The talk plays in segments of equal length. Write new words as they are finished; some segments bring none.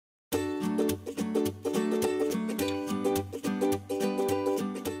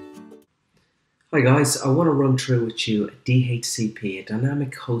Hi guys, I want to run through with you a DHCP, a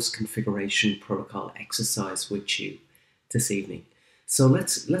Dynamic Host Configuration Protocol exercise with you this evening. So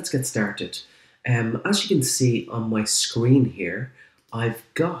let's get started. As you can see on my screen here, I've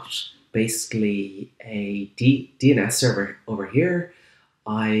got basically a DNS server over here.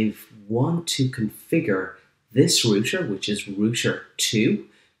 I want to configure this router, which is router 2,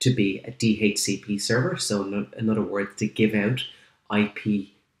 to be a DHCP server. So in other words, to give out IP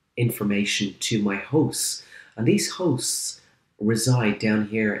information to my hosts, and these hosts reside down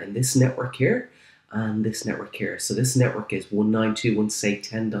here in this network here and this network here. So this network is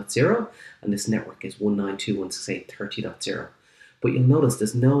 192.168.10.0 and this network is 192.168.30.0. But you'll notice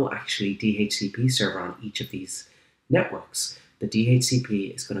there's no actually DHCP server on each of these networks. The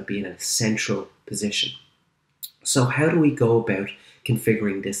DHCP is going to be in a central position. So how do we go about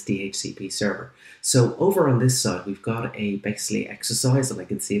configuring this DHCP server? So over on this side, we've got a basically exercise, and I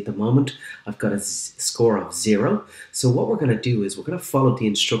can see at the moment I've got a score of 0. So what we're going to do is we're going to follow the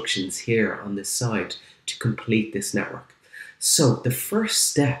instructions here on this side to complete this network. So the first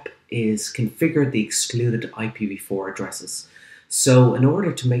step is configure the excluded IPv4 addresses. So in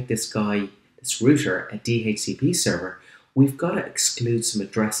order to make this router, a DHCP server, we've got to exclude some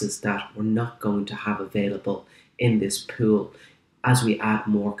addresses that we're not going to have available in this pool as we add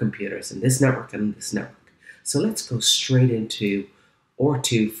more computers in this network and in this network. So let's go straight into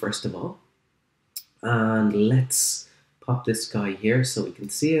OR2 first of all, and let's pop this guy here so we can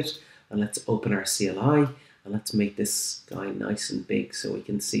see it, and let's open our CLI, and let's make this guy nice and big so we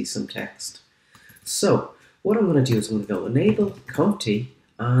can see some text. So what I'm going to do is I'm going to go enable CompT,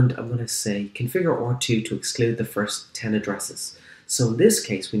 and I'm going to say configure OR2 to exclude the first 10 addresses. So in this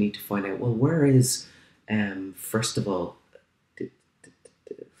case we need to find out, well, where is first of all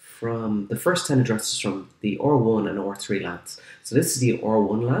from the first 10 addresses from the OR1 and OR3 LANs. So this is the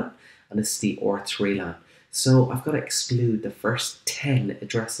OR1 LAN and this is the OR3 LAN. So I've got to exclude the first 10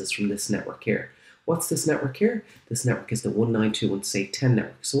 addresses from this network here. What's this network here? This network is the 192.168.10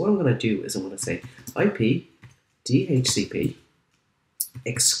 network. So what I'm going to do is I'm going to say IP DHCP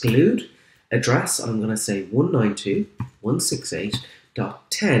exclude address, and I'm going to say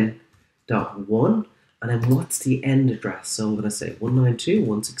 192.168.10.1. and then what's the end address? So I'm going to say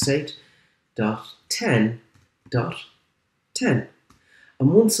 192.168.10.10.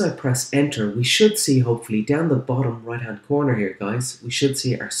 And once I press enter, we should see, hopefully, down the bottom right hand corner here, guys, we should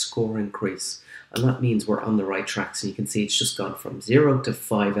see our score increase. And that means we're on the right track. So you can see it's just gone from 0 to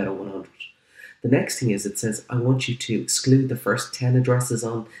 5 out of 100. The next thing is it says, I want you to exclude the first 10 addresses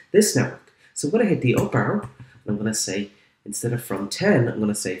on this network. So I'm going to hit the up arrow, and I'm going to say, instead of from 10, I'm going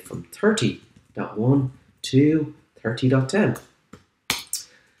to say from 30.1 to 30.10.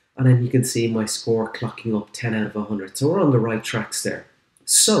 And then you can see my score clocking up 10 out of 100. So we're on the right tracks there.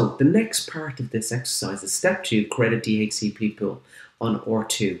 So the next part of this exercise is step 2, create a DHCP pool on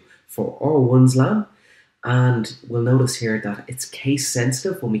OR2 for OR1's LAN. And we'll notice here that it's case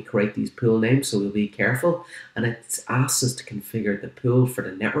sensitive when we create these pool names, so we'll be careful. And it asks us to configure the pool for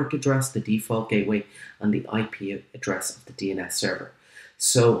the network address, the default gateway, and the IP address of the DNS server.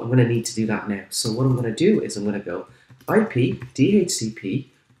 So I'm going to need to do that now. So what I'm going to do is I'm going to go IP DHCP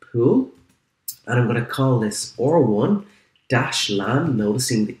pool, and I'm going to call this OR1-LAN,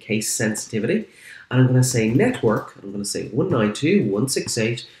 noticing the case sensitivity. And I'm going to say network, and I'm going to say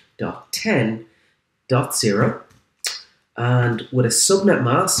 192.168.10.0. And with a subnet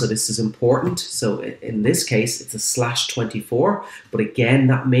mask, so this is important. So in this case, it's a /24, but again,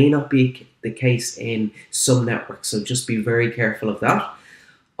 that may not be the case in some networks. So just be very careful of that.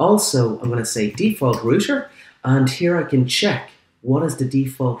 Also, I'm going to say default router, and here I can check what is the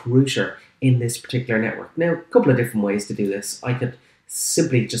default router in this particular network. Now, a couple of different ways to do this. I could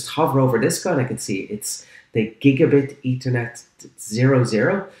simply just hover over this guy, and I can see it's the gigabit Ethernet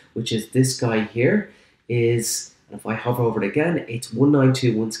 00, which is this guy here, and if I hover over it again, it's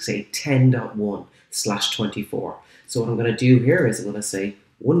 192.168.10.1/24. So what I'm going to do here is I'm going to say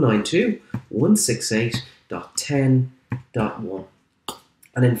 192.168.10.1.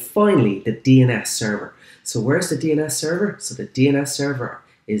 And then finally, the DNS server. So where's the DNS server? So the DNS server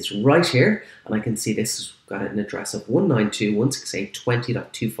is right here, and I can see this has got an address of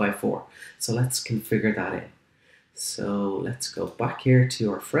 192.168.20.254. So let's configure that in. So let's go back here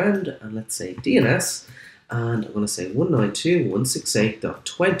to our friend, and let's say DNS, and I'm going to say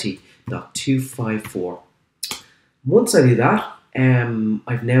 192.168.20.254. Once I do that,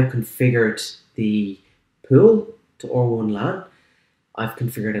 I've now configured the pool to OR1 LAN. I've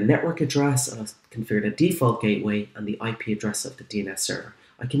configured a network address, and I've configured a default gateway and the IP address of the DNS server.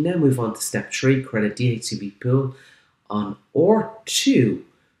 I can now move on to step 3, create a DHCP pool on OR2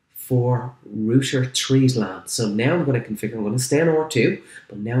 for router 3's LAN. So now I'm going to configure, I'm going to stay on R2,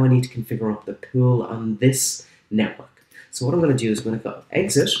 but now I need to configure up the pool on this network. So what I'm going to do is I'm going to go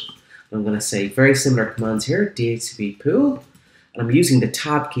exit, and I'm going to say very similar commands here, DHCP pool, and I'm using the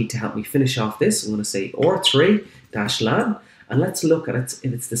tab key to help me finish off this. I'm going to say R3-LAN, and let's look at it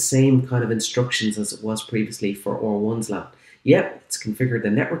if it's the same kind of instructions as it was previously for R1's LAN. Yep, it's configured the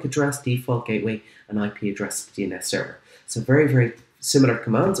network address, default gateway, and IP address of the DNS server. So very, very similar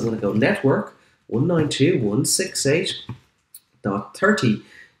commands. I'm going to go network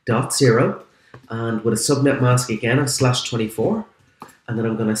 192.168.30.0, and with a subnet mask again of /24, and then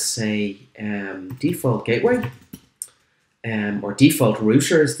I'm going to say default gateway, or default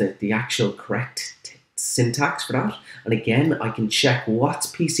router is the actual correct syntax for that. And again, I can check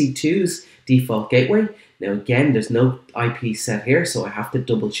what's PC2's default gateway. Now again, there's no IP set here, so I have to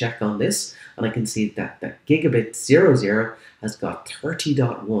double check on this, and I can see that gigabit 00 has got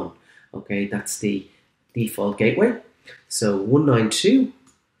 30.1. Okay, that's the default gateway. So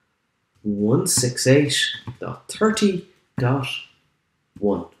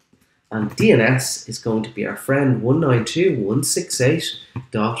 192.168.30.1. And DNS is going to be our friend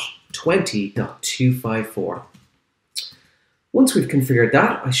 192.168.20.254. Once we've configured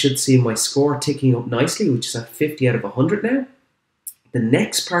that, I should see my score ticking up nicely, which is at 50 out of 100 now. The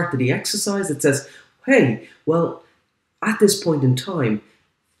next part of the exercise, it says, hey, well, at this point in time,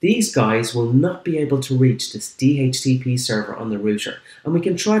 these guys will not be able to reach this DHCP server on the router. And we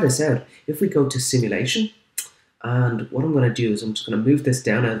can try this out. If we go to simulation, and what I'm going to do is I'm just going to move this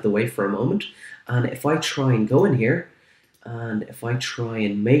down out of the way for a moment. And if I try and go in here, and if I try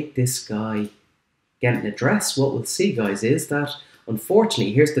and make this guy get an address, what we'll see, guys, is that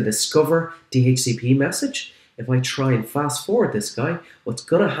unfortunately, here's the discover DHCP message. If I try and fast forward this guy, what's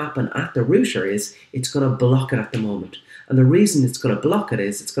going to happen at the router is it's going to block it at the moment. And the reason it's going to block it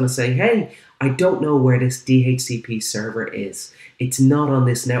is it's going to say, hey, I don't know where this DHCP server is. It's not on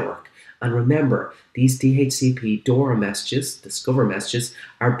this network. And remember, these DHCP DORA messages, discover messages,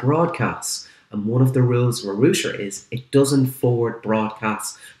 are broadcasts. And one of the rules of a router is it doesn't forward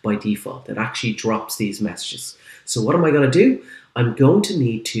broadcasts by default. It actually drops these messages. So what am I going to do? I'm going to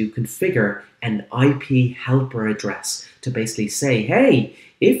need to configure an IP helper address to basically say, hey,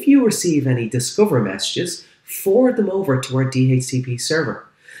 if you receive any discover messages, forward them over to our DHCP server.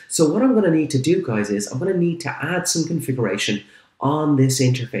 So what I'm going to need to do, guys, is I'm going to need to add some configuration on this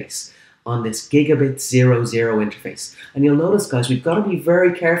interface, on this gigabit 00 interface. And you'll notice, guys, we've got to be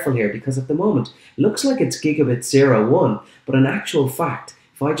very careful here because at the moment, it looks like it's gigabit 01, but in actual fact,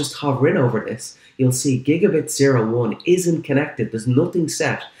 if I just hover in over this, you'll see gigabit 01 isn't connected. There's nothing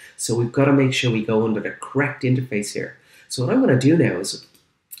set. So we've got to make sure we go under the correct interface here. So what I'm going to do now is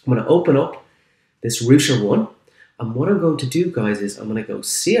I'm going to open up this router 1. And what I'm going to do, guys, is I'm going to go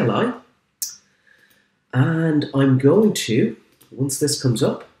CLI. And I'm going to, once this comes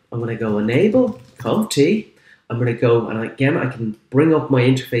up, I'm going to go enable conft. I'm going to go, and again, I can bring up my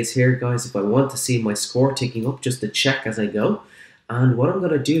interface here, guys, if I want to see my score ticking up, just to check as I go. And what I'm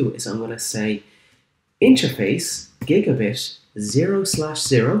going to do is I'm going to say interface gigabit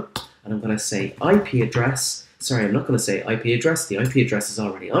 0/0, and I'm going to say IP address. Sorry, I'm not going to say IP address. The IP address is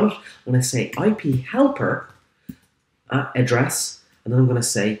already on it. I'm going to say IP helper address, and then I'm going to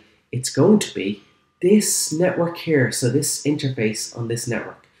say it's going to be this network here. So this interface on this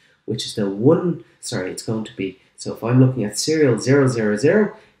network, which is the one, sorry, it's going to be, so if I'm looking at serial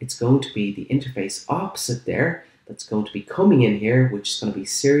 000, it's going to be the interface opposite there that's going to be coming in here, which is going to be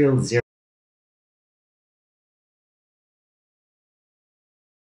serial 0.